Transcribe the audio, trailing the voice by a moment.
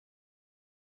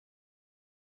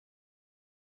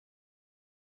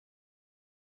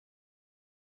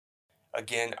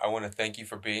Again, I want to thank you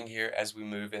for being here as we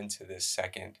move into this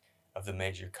second of the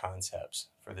major concepts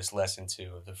for this lesson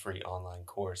 2 of the free online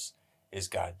course, Is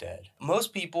God Dead?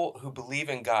 Most people who believe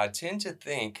in God tend to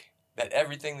think that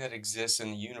everything that exists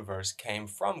in the universe came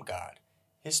from God.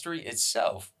 History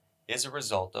itself is a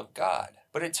result of God.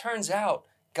 But it turns out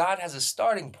God has a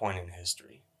starting point in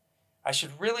history. I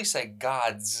should really say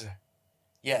God's.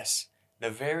 Yes, the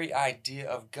very idea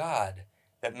of God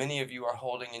that many of you are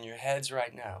holding in your heads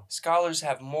right now. Scholars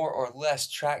have more or less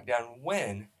tracked down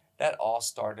when that all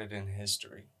started in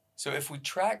history. So if we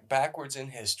track backwards in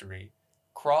history,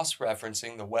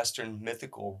 cross-referencing the Western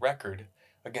mythical record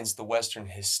against the Western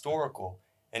historical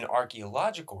and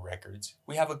archaeological records,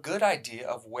 we have a good idea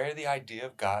of where the idea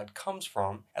of God comes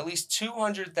from. At least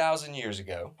 200,000 years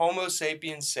ago, Homo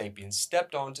sapiens sapiens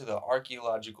stepped onto the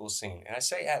archaeological scene. And I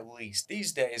say at least.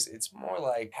 These days, it's more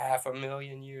like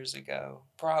 500,000 years ago.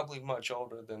 Probably much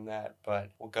older than that, but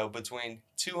we'll go between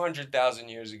 200,000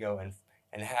 years ago and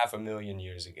 500,000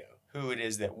 years ago. Who it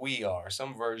is that we are,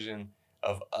 some version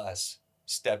of us,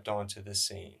 stepped onto the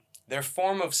scene. Their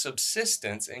form of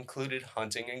subsistence included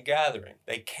hunting and gathering.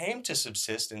 They came to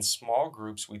subsist in small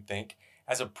groups, we think,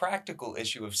 as a practical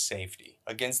issue of safety.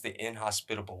 Against the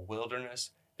inhospitable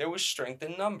wilderness, there was strength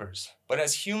in numbers. But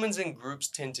as humans in groups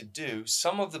tend to do,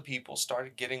 some of the people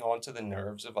started getting onto the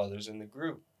nerves of others in the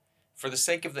group. For the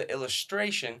sake of the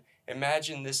illustration,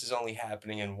 imagine this is only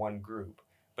happening in one group,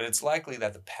 but it's likely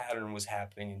that the pattern was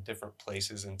happening in different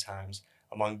places and times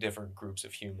among different groups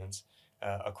of humans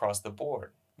across the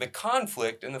board. The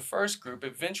conflict in the first group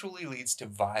eventually leads to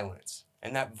violence,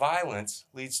 and that violence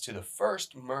leads to the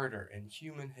first murder in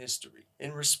human history.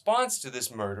 In response to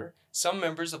this murder, some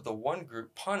members of the one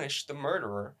group punish the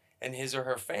murderer and his or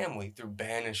her family through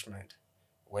banishment.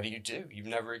 What do? You've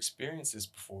never experienced this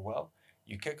before. Well,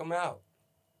 you kick them out.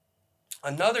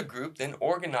 Another group then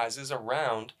organizes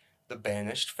around the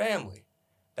banished family.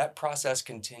 That process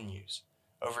continues.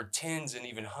 Over tens and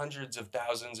even hundreds of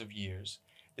thousands of years,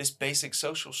 this basic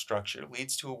social structure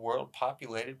leads to a world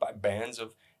populated by bands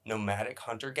of nomadic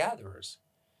hunter-gatherers.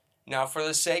 Now, for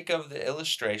the sake of the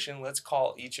illustration, let's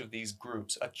call each of these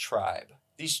groups a tribe.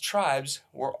 These tribes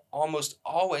were almost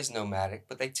always nomadic,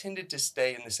 but they tended to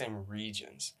stay in the same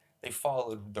regions. They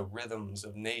followed the rhythms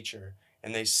of nature,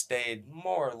 and they stayed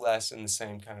more or less in the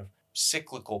same kind of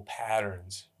cyclical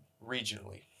patterns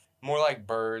regionally. More like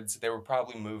birds, they were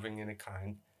probably moving in a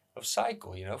kind of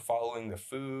cycle, following the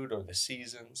food or the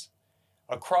seasons.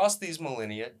 Across these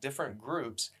millennia, different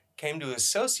groups came to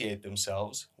associate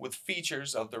themselves with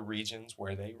features of the regions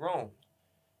where they roamed.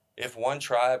 If one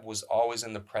tribe was always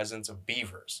in the presence of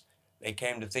beavers, they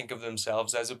came to think of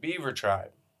themselves as a beaver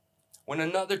tribe. When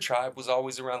another tribe was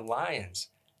always around lions,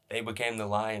 they became the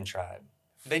lion tribe.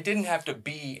 They didn't have to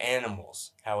be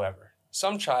animals, however.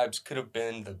 Some tribes could have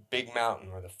been the Big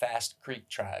Mountain or the Fast Creek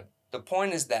tribe. The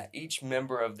point is that each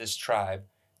member of this tribe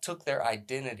took their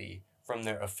identity from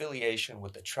their affiliation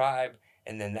with the tribe,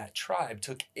 and then that tribe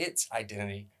took its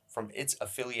identity from its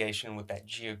affiliation with that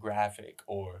geographic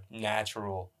or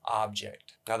natural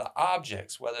object. Now the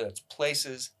objects, whether it's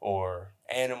places or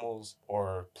animals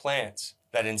or plants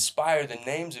that inspire the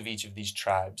names of each of these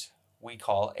tribes, we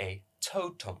call a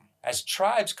totem. As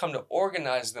tribes come to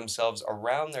organize themselves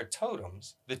around their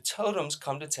totems, the totems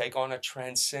come to take on a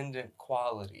transcendent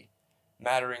quality,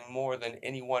 mattering more than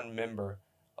any one member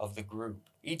of the group.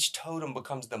 Each totem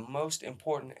becomes the most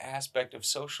important aspect of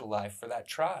social life for that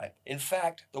tribe. In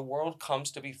fact, the world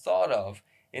comes to be thought of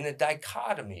in a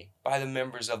dichotomy by the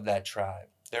members of that tribe.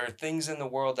 There are things in the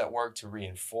world that work to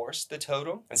reinforce the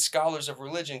totem, and scholars of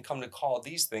religion come to call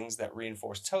these things that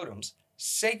reinforce totems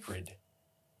sacred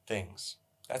things.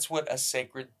 That's what a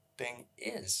sacred thing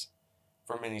is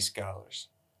for many scholars.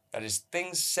 That is,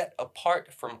 things set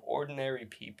apart from ordinary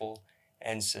people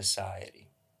and society.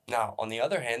 Now, on the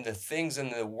other hand, the things in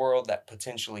the world that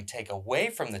potentially take away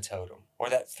from the totem or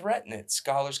that threaten it,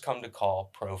 scholars come to call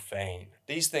profane.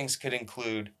 These things could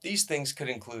include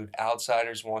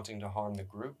outsiders wanting to harm the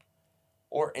group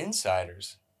or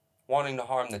insiders wanting to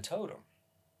harm the totem.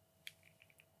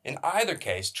 In either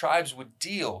case, tribes would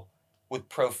deal with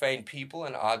profane people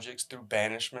and objects through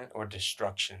banishment or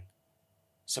destruction.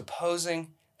 Supposing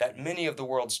that many of the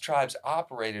world's tribes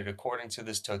operated according to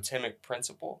this totemic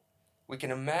principle, we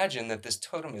can imagine that this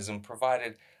totemism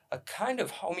provided a kind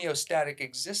of homeostatic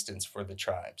existence for the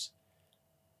tribes.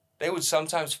 They would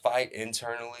sometimes fight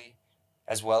internally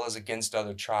as well as against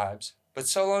other tribes, but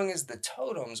so long as the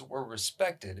totems were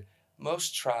respected,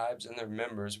 most tribes and their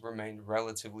members remained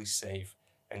relatively safe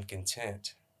and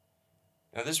content.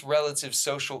 Now, this relative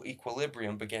social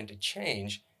equilibrium began to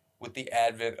change with the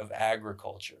advent of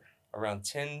agriculture. around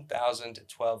 10,000 to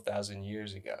 12,000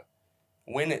 years ago.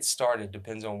 When it started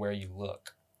depends on where you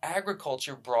look.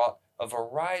 Agriculture brought a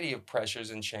variety of pressures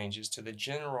and changes to the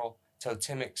general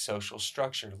totemic social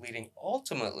structure, leading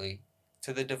ultimately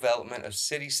to the development of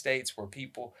city-states where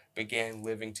people began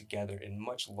living together in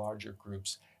much larger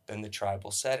groups than the tribal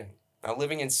setting. Now,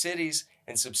 living in cities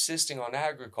and subsisting on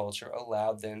agriculture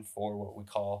allowed then for what we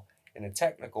call, in a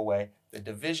technical way, the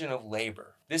division of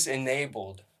labor. This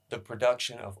enabled the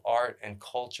production of art and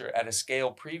culture at a scale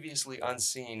previously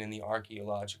unseen in the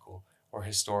archaeological or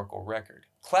historical record.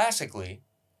 Classically,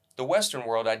 the Western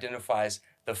world identifies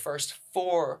the first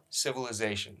 4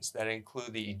 civilizations that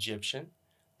include the Egyptian,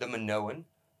 the Minoan,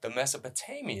 the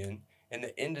Mesopotamian, and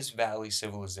the Indus Valley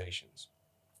civilizations.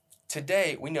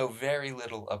 Today, we know very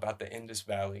little about the Indus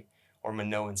Valley or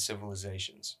Minoan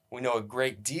civilizations. We know a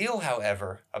great deal,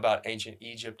 however, about ancient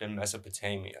Egypt and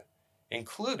Mesopotamia,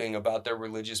 including about their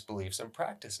religious beliefs and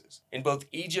practices. In both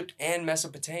Egypt and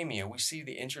Mesopotamia, we see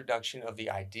the introduction of the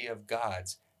idea of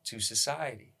gods to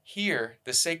society. Here,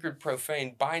 the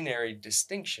sacred-profane binary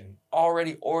distinction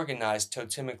already organized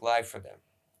totemic life for them.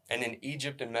 And in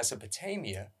Egypt and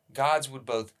Mesopotamia, gods would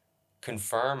both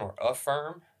confirm or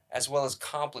affirm, as well as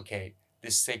complicate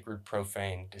this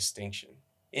sacred-profane distinction.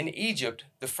 In Egypt,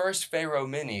 the first pharaoh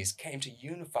Menes came to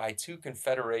unify 2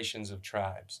 confederations of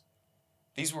tribes.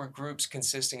 These were groups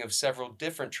consisting of several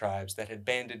different tribes that had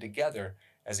banded together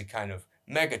as a kind of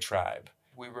mega-tribe.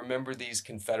 We remember these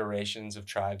confederations of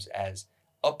tribes as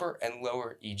Upper and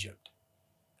Lower Egypt.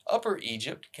 Upper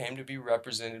Egypt came to be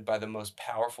represented by the most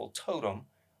powerful totem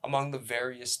among the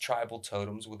various tribal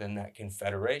totems within that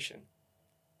confederation.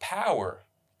 Power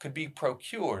could be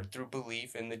procured through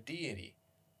belief in the deity,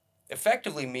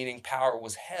 effectively meaning power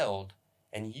was held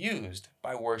and used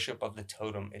by worship of the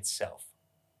totem itself.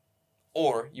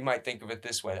 Or you might think of it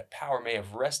this way, that power may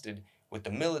have rested with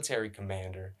the military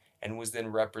commander and was then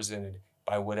represented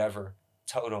by whatever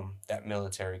totem that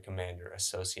military commander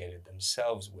associated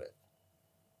themselves with.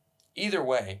 Either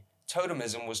way,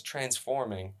 totemism was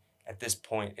transforming at this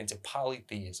point into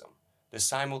polytheism, the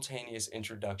simultaneous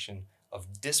introduction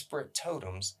of disparate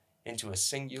totems into a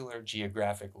singular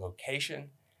geographic location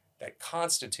that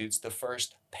constitutes the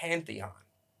first pantheon.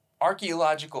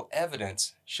 Archaeological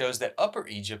evidence shows that Upper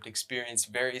Egypt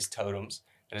experienced various totems,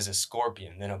 that is a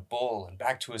scorpion, then a bull, and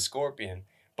back to a scorpion,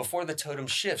 before the totem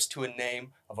shifts to a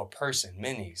name of a person,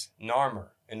 Menes, Narmer,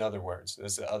 in other words.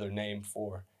 That's the other name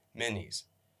for Menes.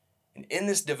 And in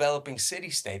this developing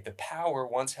city-state, the power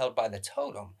once held by the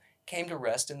totem came to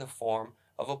rest in the form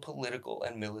of a political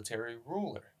and military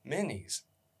ruler, Menes.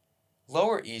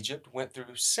 Lower Egypt went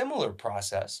through a similar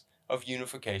process of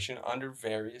unification under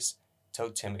various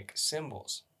totemic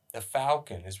symbols. The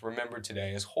falcon is remembered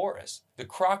today as Horus. The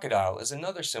crocodile is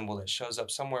another symbol that shows up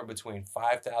somewhere between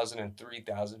 5000 and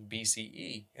 3000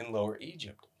 BCE in Lower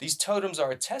Egypt. These totems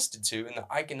are attested to in the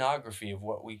iconography of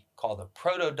what we call the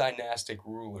proto-dynastic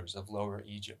rulers of Lower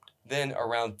Egypt. Then,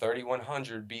 around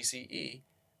 3100 BCE,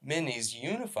 Menes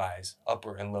unifies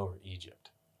Upper and Lower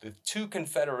Egypt. The 2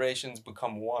 confederations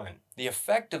become one. The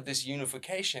effect of this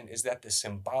unification is that the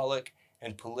symbolic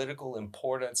and political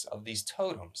importance of these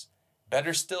totems,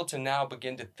 better still to now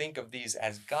begin to think of these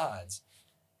as gods,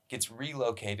 gets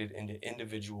relocated into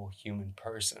individual human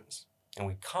persons. And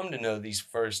we come to know these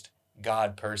first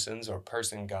god persons or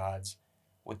person gods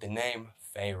with the name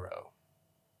Pharaoh.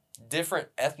 Different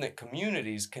ethnic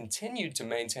communities continued to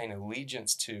maintain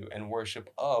allegiance to and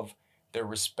worship of their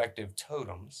respective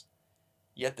totems,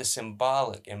 yet the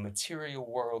symbolic and material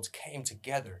worlds came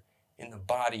together in the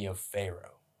body of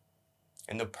Pharaoh.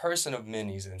 In the person of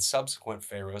Menes and subsequent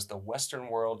pharaohs, the Western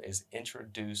world is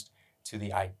introduced to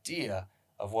the idea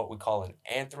of what we call an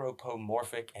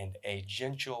anthropomorphic and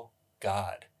agential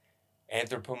God.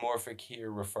 Anthropomorphic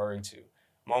here referring to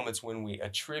moments when we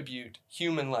attribute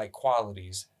human-like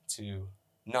qualities to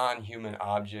non-human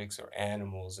objects or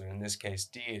animals, or in this case,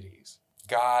 deities.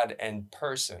 God and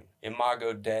person,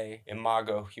 imago Dei,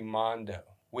 imago humando.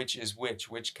 Which is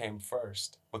which came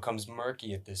first, becomes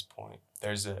murky at this point.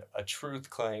 There's a truth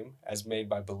claim, as made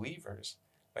by believers,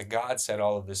 that God set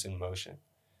all of this in motion.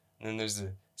 And then there's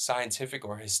a scientific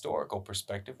or historical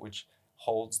perspective, which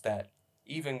holds that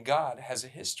even God has a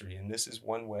history, and this is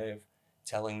one way of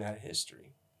telling that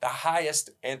history. The highest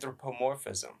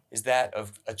anthropomorphism is that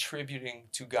of attributing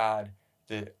to God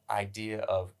the idea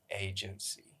of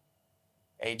agency.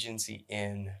 Agency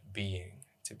in being,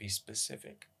 to be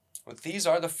specific. But these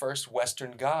are the first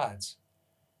Western gods.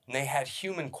 And they had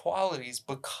human qualities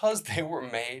because they were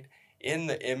made in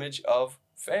the image of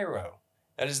Pharaoh.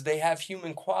 That is, they have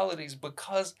human qualities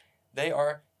because They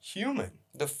are human.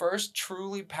 The first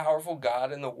truly powerful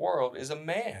God in the world is a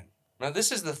man. Now,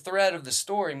 this is the thread of the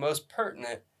story most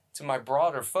pertinent to my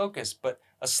broader focus, but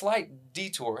a slight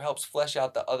detour helps flesh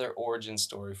out the other origin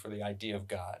story for the idea of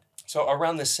God. So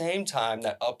around the same time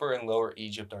that Upper and Lower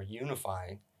Egypt are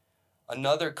unifying,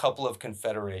 another couple of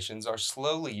confederations are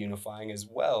slowly unifying as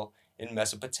well in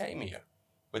Mesopotamia,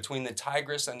 between the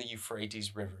Tigris and the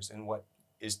Euphrates rivers in what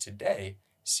is today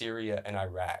Syria and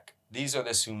Iraq. These are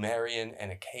the Sumerian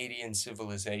and Akkadian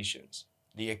civilizations.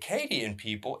 The Akkadian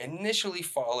people initially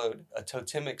followed a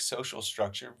totemic social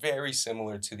structure very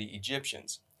similar to the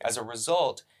Egyptians. As a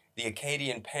result, the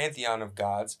Akkadian pantheon of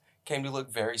gods came to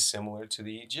look very similar to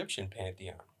the Egyptian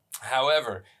pantheon.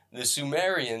 However, the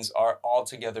Sumerians are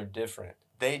altogether different.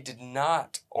 They did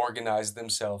not organize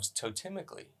themselves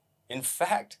totemically. In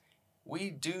fact, we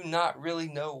do not really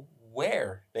know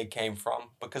where they came from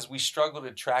because we struggle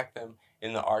to track them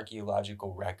in the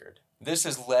archaeological record. This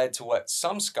has led to what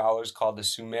some scholars call the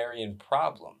Sumerian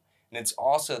problem, and it's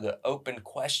also the open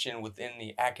question within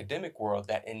the academic world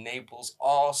that enables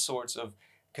all sorts of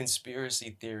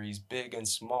conspiracy theories, big and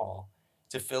small,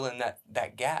 to fill in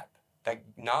that gap, that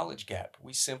knowledge gap.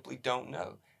 We simply don't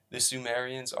know. The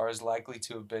Sumerians are as likely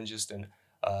to have been just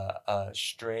a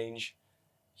strange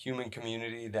human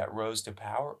community that rose to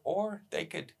power, or they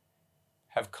could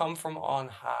have come from on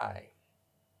high.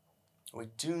 We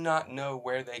do not know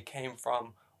where they came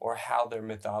from or how their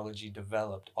mythology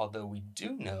developed, although we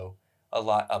do know a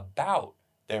lot about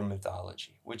their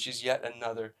mythology, which is yet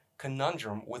another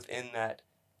conundrum within that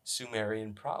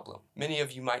Sumerian problem. Many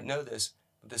of you might know this,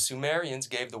 but the Sumerians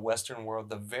gave the Western world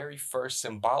the very first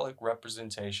symbolic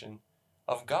representation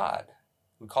of God.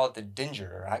 We call it the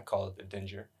Dinger, or I call it the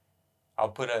Dinger. I'll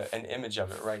put an image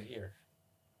of it right here.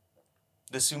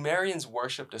 The Sumerians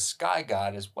worshipped a sky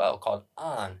god as well, called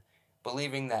An,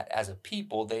 believing that as a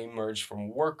people they emerged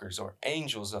from workers or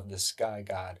angels of the sky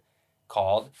god,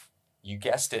 called, you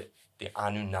guessed it, the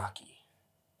Anunnaki.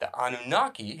 The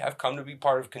Anunnaki have come to be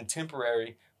part of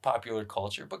contemporary popular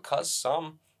culture because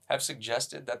some have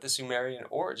suggested that the Sumerian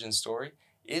origin story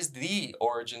is the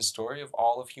origin story of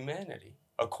all of humanity.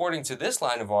 According to this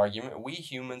line of argument, we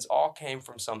humans all came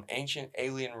from some ancient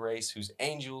alien race whose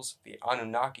angels, the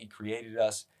Anunnaki, created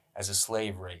us as a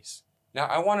slave race. Now,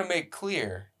 I want to make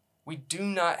clear, we do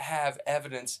not have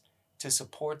evidence to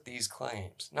support these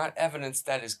claims, not evidence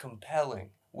that is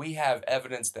compelling. We have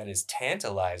evidence that is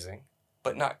tantalizing,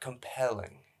 but not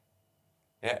compelling.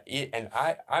 Yeah, and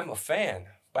I'm a fan.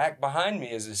 Back behind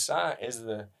me is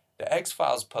the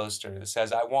X-Files poster that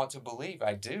says, I want to believe.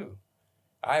 I do.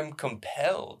 I'm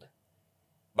compelled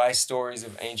by stories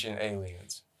of ancient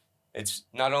aliens. It's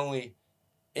not only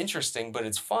interesting, but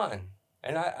it's fun.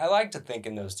 And I like to think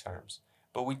in those terms.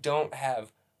 But we don't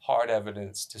have hard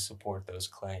evidence to support those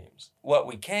claims. What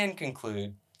we can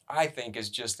conclude, I think,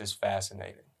 is just as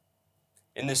fascinating.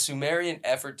 In the Sumerian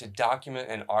effort to document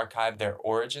and archive their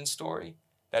origin story,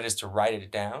 that is to write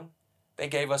it down, they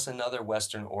gave us another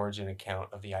Western origin account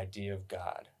of the idea of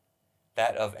God,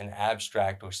 that of an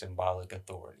abstract or symbolic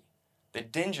authority. The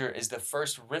Dinger is the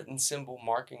first written symbol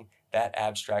marking that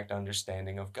abstract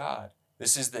understanding of God.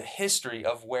 This is the history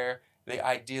of where the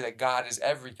idea that God is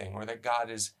everything, or that God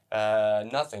is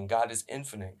nothing, God is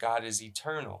infinite, God is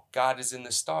eternal, God is in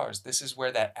the stars. This is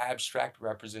where that abstract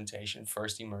representation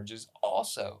first emerges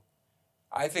also.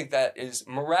 I think that is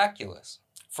miraculous.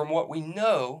 From what we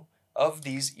know of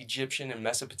these Egyptian and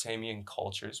Mesopotamian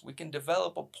cultures, we can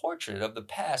develop a portrait of the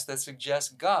past that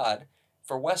suggests God,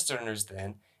 for Westerners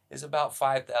then, is about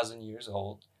 5,000 years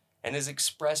old and is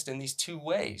expressed in these two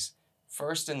ways.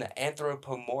 First, in the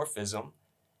anthropomorphism,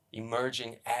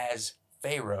 emerging as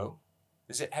Pharaoh.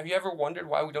 Have you ever wondered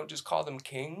why we don't just call them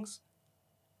kings?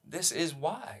 This is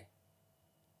why.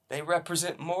 They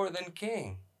represent more than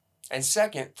king. And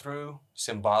second, through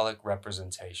symbolic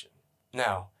representation.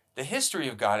 Now, the history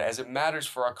of God, as it matters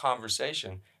for our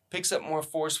conversation, picks up more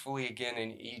forcefully again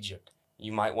in Egypt.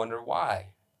 You might wonder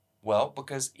why. Well,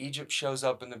 because Egypt shows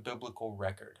up in the biblical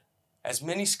record. As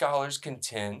many scholars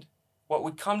contend, what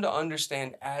we come to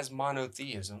understand as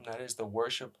monotheism, that is the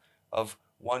worship of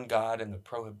one God and the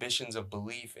prohibitions of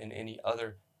belief in any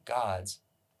other gods,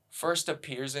 first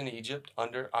appears in Egypt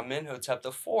under Amenhotep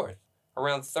IV,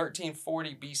 around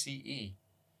 1340 BCE,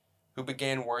 who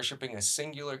began worshiping a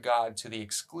singular god to the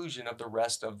exclusion of the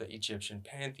rest of the Egyptian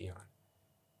pantheon.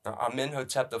 Now,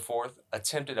 Amenhotep IV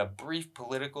attempted a brief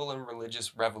political and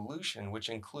religious revolution, which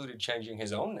included changing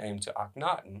his own name to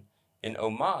Akhenaten in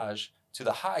homage to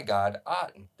the high god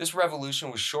Aten. This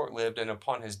revolution was short-lived, and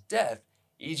upon his death,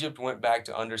 Egypt went back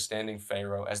to understanding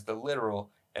Pharaoh as the literal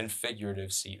and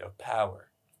figurative seat of power.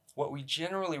 what we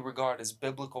generally regard as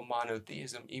biblical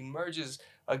monotheism emerges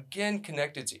again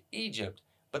connected to Egypt,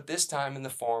 but this time in the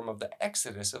form of the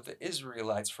exodus of the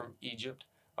Israelites from Egypt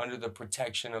under the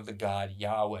protection of the God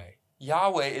Yahweh.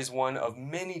 Yahweh is one of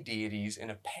many deities in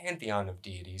a pantheon of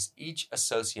deities, each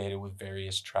associated with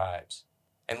various tribes.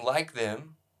 And like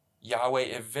them, Yahweh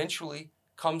eventually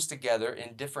comes together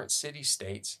in different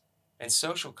city-states and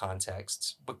social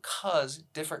contexts because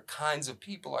different kinds of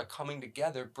people are coming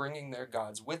together, bringing their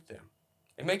gods with them.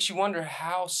 It makes you wonder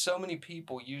how so many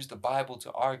people use the Bible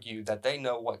to argue that they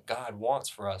know what God wants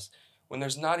for us when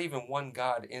there's not even one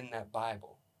God in that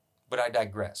Bible. But I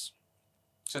digress.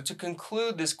 So to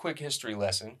conclude this quick history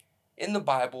lesson, in the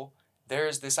Bible, there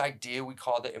is this idea we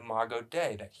call the Imago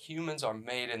Dei, that humans are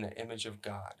made in the image of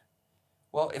God.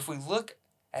 Well, if we look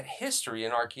at history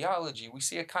and archaeology, we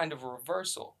see a kind of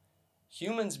reversal.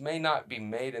 Humans may not be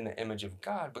made in the image of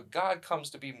God, but God comes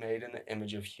to be made in the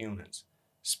image of humans,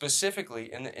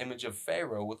 specifically in the image of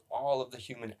Pharaoh with all of the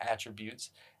human attributes,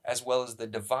 as well as the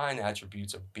divine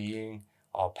attributes of being,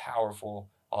 all-powerful,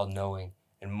 all-knowing,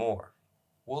 and more.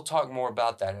 We'll talk more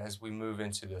about that as we move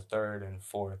into the third and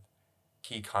fourth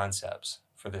key concepts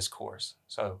for this course,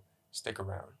 so stick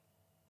around.